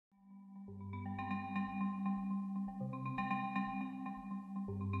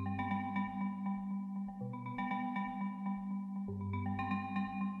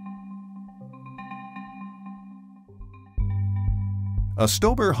A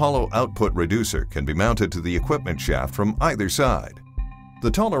STOBER hollow output reducer can be mounted to the equipment shaft from either side. The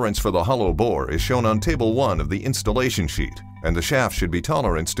tolerance for the hollow bore is shown on Table 1 of the installation sheet, and the shaft should be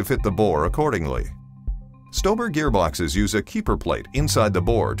toleranced to fit the bore accordingly. STOBER gearboxes use a keeper plate inside the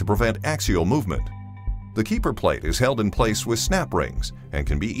bore to prevent axial movement. The keeper plate is held in place with snap rings and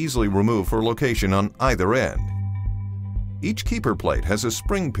can be easily removed for location on either end. Each keeper plate has a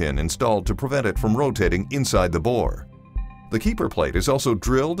spring pin installed to prevent it from rotating inside the bore. The keeper plate is also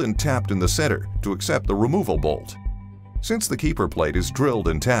drilled and tapped in the center to accept the removal bolt. Since the keeper plate is drilled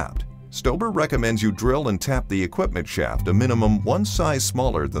and tapped, STOBER recommends you drill and tap the equipment shaft a minimum one size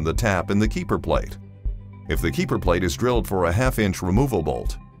smaller than the tap in the keeper plate. If the keeper plate is drilled for a 1/2 inch removal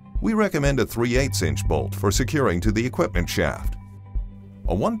bolt, we recommend a 3/8 inch bolt for securing to the equipment shaft.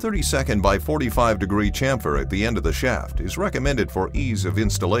 A 1/32 by 45 degree chamfer at the end of the shaft is recommended for ease of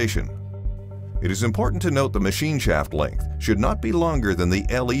installation. It is important to note the machine shaft length should not be longer than the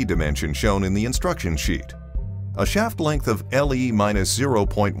LE dimension shown in the instruction sheet. A shaft length of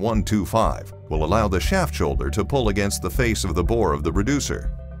LE-0.125 will allow the shaft shoulder to pull against the face of the bore of the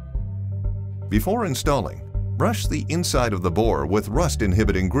reducer. Before installing, brush the inside of the bore with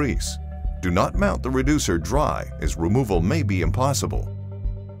rust-inhibiting grease. Do not mount the reducer dry, as removal may be impossible.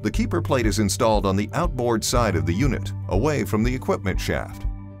 The keeper plate is installed on the outboard side of the unit, away from the equipment shaft.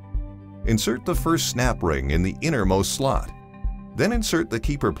 Insert the first snap ring in the innermost slot. Then insert the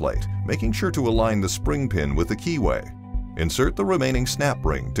keeper plate, making sure to align the spring pin with the keyway. Insert the remaining snap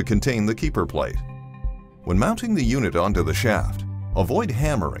ring to contain the keeper plate. When mounting the unit onto the shaft, avoid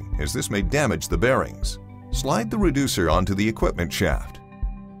hammering, as this may damage the bearings. Slide the reducer onto the equipment shaft.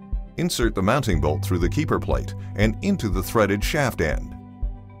 Insert the mounting bolt through the keeper plate and into the threaded shaft end.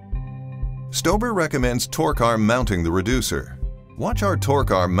 STOBER recommends torque arm mounting the reducer. Watch our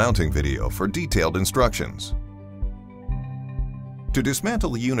torque arm mounting video for detailed instructions. To dismantle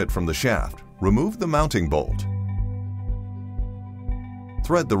the unit from the shaft, remove the mounting bolt.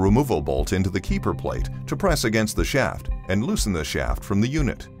 Thread the removal bolt into the keeper plate to press against the shaft and loosen the shaft from the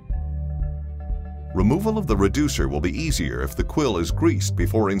unit. Removal of the reducer will be easier if the quill is greased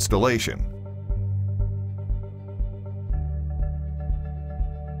before installation.